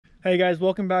Hey guys,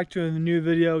 welcome back to a new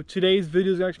video. Today's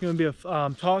video is actually going to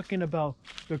be talking about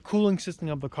the cooling system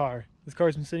of the car. This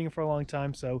car's been sitting for a long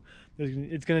time, so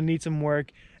it's going to need some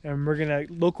work, and we're going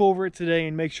to look over it today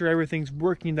and make sure everything's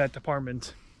working in that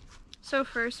department. So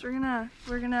first, we're gonna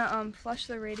flush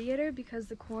the radiator because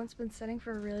the coolant's been sitting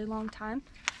for a really long time.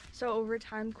 So over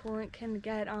time, coolant can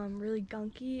get really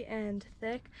gunky and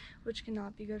thick, which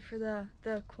cannot be good for the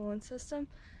coolant system.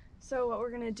 So what we're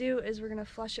gonna do is we're gonna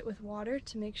flush it with water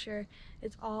to make sure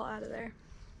it's all out of there.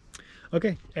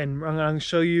 Okay, and I'm going to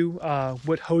show you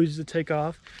what hose to take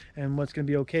off and what's going to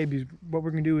be okay. Because what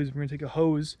we're going to do is we're going to take a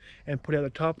hose and put it at the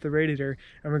top of the radiator,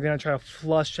 and we're going to try to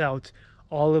flush out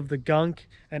all of the gunk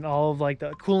and all of like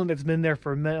the coolant that's been there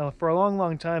for a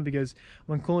long time. Because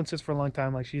when coolant sits for a long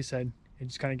time, like she said, it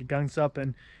just kind of gunks up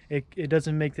and it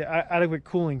doesn't make the adequate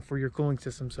cooling for your cooling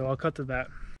system. So I'll cut to that.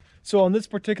 So on this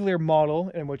particular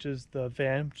model, and which is the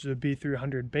van, which is a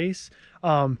B300 base,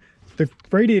 the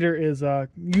radiator is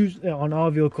used on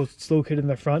all vehicles. It's located in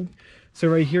the front. So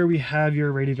right here we have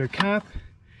your radiator cap,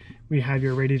 we have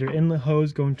your radiator inlet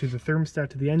hose going to the thermostat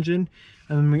to the engine,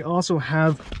 and then we also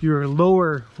have your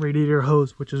lower radiator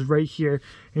hose, which is right here.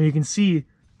 And you can see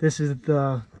this is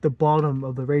the bottom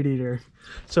of the radiator.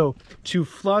 So to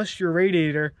flush your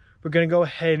radiator, we're going to go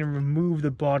ahead and remove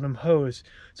the bottom hose.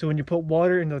 So when you put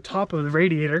water in the top of the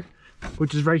radiator,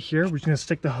 which is right here, we're just going to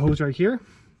stick the hose right here.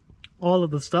 All of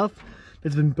the stuff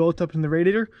that's been built up in the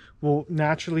radiator will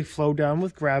naturally flow down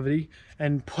with gravity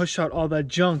and push out all that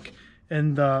junk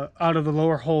and out of the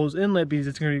lower hose inlet, because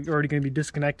it's already going to be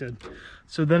disconnected.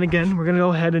 So then again, we're going to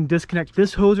go ahead and disconnect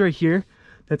this hose right here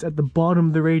that's at the bottom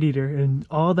of the radiator, and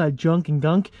all that junk and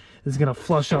gunk is going to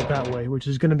flush out that way, which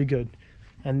is going to be good.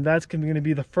 And that's going to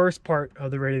be the first part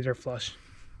of the radiator flush.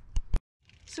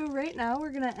 So right now we're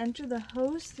gonna enter the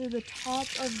hose through the top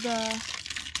of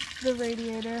the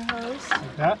radiator hose.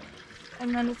 Like that.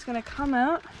 And then it's gonna come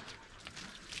out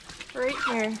right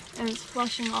here, and it's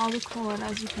flushing all the coolant,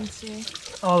 as you can see.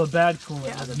 All the bad coolant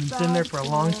Yeah, that's been in there for a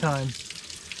long time.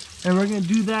 And we're gonna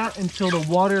do that until the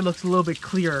water looks a little bit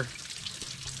clearer.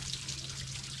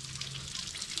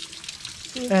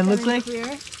 And looks like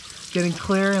getting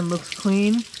clear and looks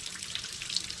clean.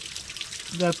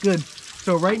 That's good.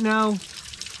 So right now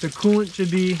the coolant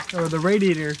should be, or the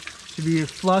radiator should be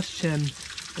flushed, and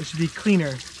it should be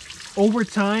cleaner. Over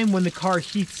time, when the car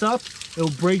heats up, it will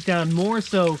break down more,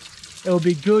 so it will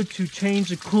be good to change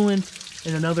the coolant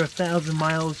in another 1,000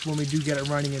 miles when we do get it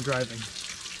running and driving.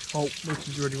 Oh, which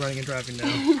is already running and driving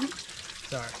now.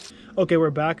 Sorry. Okay,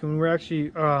 we're back, and we're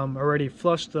actually already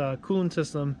flushed the coolant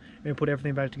system and put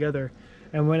everything back together,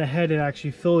 and went ahead and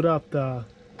actually filled up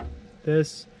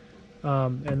this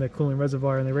and the cooling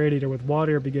reservoir and the radiator with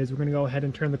water, because we're going to go ahead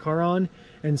and turn the car on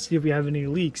and see if we have any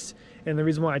leaks. And the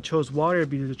reason why I chose water,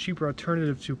 because it's a cheaper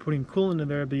alternative to putting coolant in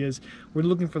there, because we're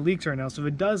looking for leaks right now. So if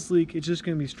it does leak, it's just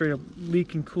going to be straight up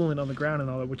leaking coolant on the ground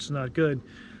and all that, which is not good.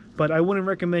 But I wouldn't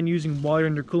recommend using water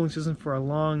in your cooling system for a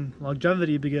long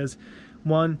longevity, because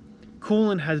one,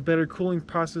 coolant has better cooling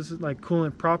processes, like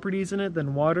coolant properties in it,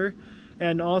 than water.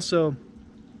 And also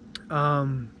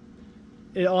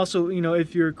it also, you know,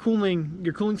 if your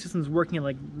cooling system is working at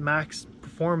like max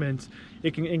performance,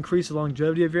 it can increase the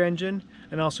longevity of your engine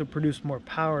and also produce more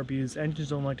power, because engines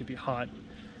don't like to be hot.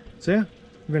 So yeah,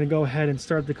 we're gonna go ahead and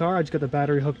start the car. I just got the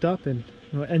battery hooked up and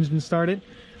engine started,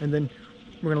 and then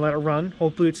we're gonna let it run.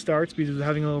 Hopefully it starts, because we were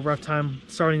having a little rough time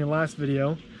starting the last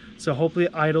video. So hopefully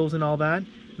it idles and all that,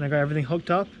 and I got everything hooked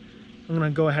up. I'm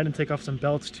gonna go ahead and take off some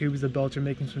belts too, because the belts are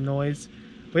making some noise.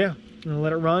 But yeah, I'm gonna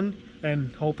let it run,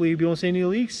 and hopefully we won't see any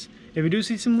leaks. If we do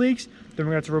see some leaks, then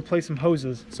we're gonna have to replace some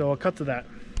hoses. So I'll cut to that.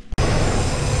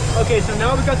 Okay, so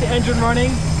now we got the engine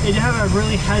running. It had a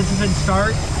really hesitant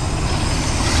start.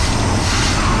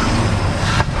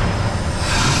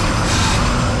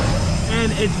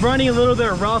 And it's running a little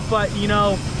bit rough, but you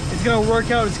know, it's gonna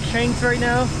work out its kinks right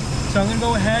now. So I'm gonna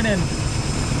go ahead and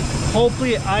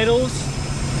hopefully it idles.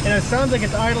 And it sounds like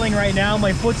it's idling right now.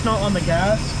 My foot's not on the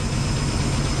gas.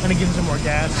 I'm gonna give it some more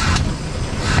gas.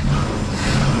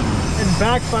 It's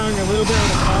backfiring a little bit on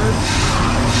the car.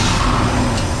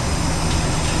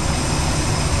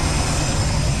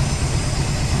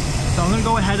 So I'm gonna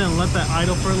go ahead and let that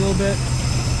idle for a little bit.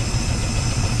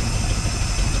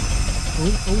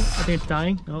 Oh, I think it's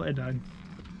dying. Oh, it died.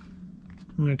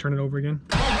 I'm gonna turn it over again.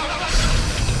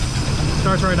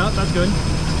 Starts right up, that's good.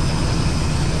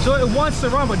 So it wants to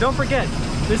run, but don't forget,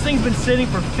 this thing's been sitting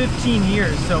for 15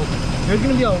 years, so there's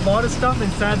gonna be a lot of stuff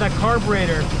inside that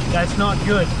carburetor that's not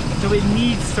good. So it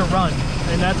needs to run,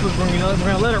 and that's what we're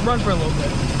gonna let it run for a little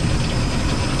bit.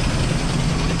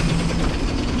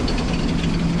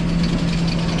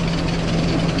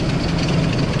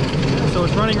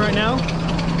 it's running right now.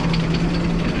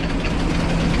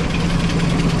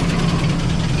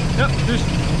 Yep,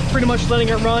 just pretty much letting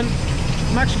it run.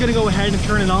 I'm actually gonna go ahead and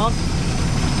turn it off.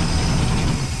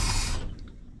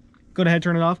 Go ahead,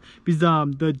 turn it off, because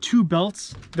the two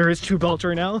belts, there is two belts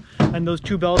right now, and those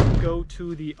two belts go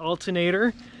to the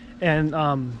alternator, and I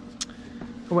don't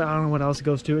know what else it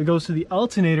goes to. It goes to the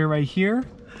alternator right here,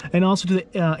 and also to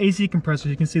the AC compressor.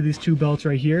 You can see these two belts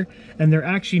right here, and they're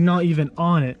actually not even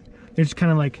on it. They're just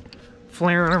kind of like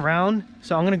flaring around.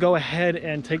 So I'm gonna go ahead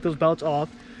and take those belts off,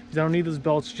 because I don't need those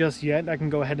belts just yet. I can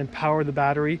go ahead and power the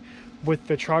battery with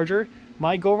the charger.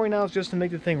 My goal right now is just to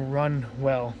make the thing run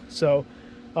well. So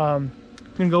I'm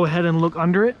gonna go ahead and look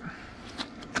under it.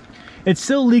 It's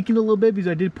still leaking a little bit because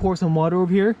I did pour some water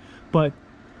over here, but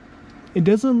it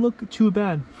doesn't look too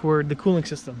bad for the cooling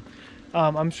system.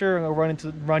 I'm sure I'll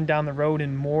run down the road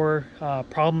and more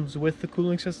problems with the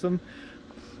cooling system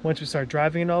once we start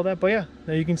driving and all that. But yeah,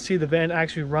 now you can see the van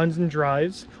actually runs and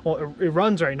drives. Well, it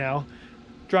runs right now.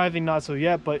 Driving not so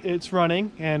yet, but it's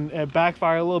running, and it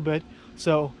backfired a little bit.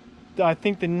 So I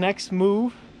think the next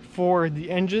move for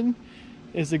the engine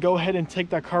is to go ahead and take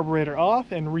that carburetor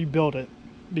off and rebuild it,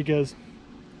 because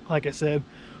like I said,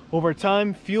 over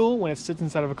time, fuel, when it sits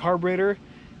inside of a carburetor,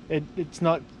 it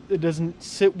doesn't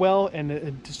sit well, and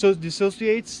it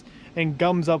dissociates and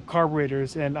gums up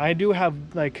carburetors. And I do have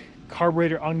like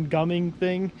carburetor ungumming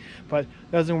thing, but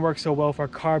it doesn't work so well for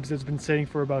carbs that's been sitting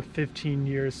for about 15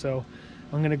 years. So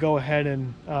I'm gonna go ahead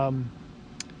and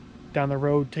down the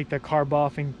road take that carb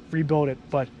off and rebuild it.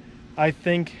 But I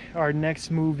think our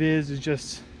next move is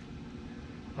just,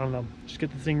 I don't know, just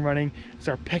get the thing running,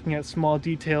 start picking at small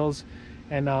details,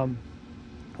 and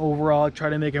overall try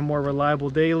to make it more reliable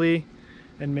daily,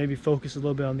 and maybe focus a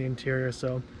little bit on the interior.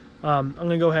 So I'm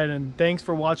gonna go ahead and thanks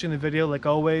for watching the video. Like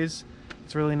always,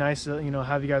 it's really nice to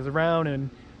have you guys around, and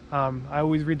I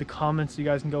always read the comments, so you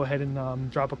guys can go ahead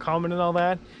and drop a comment and all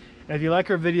that. And if you like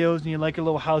our videos and you like our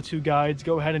little how-to guides,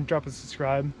 go ahead and drop a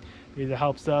subscribe, because it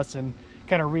helps us and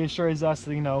kind of reassures us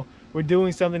that we're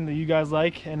doing something that you guys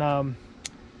like. And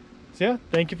so yeah,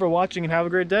 thank you for watching and have a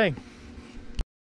great day.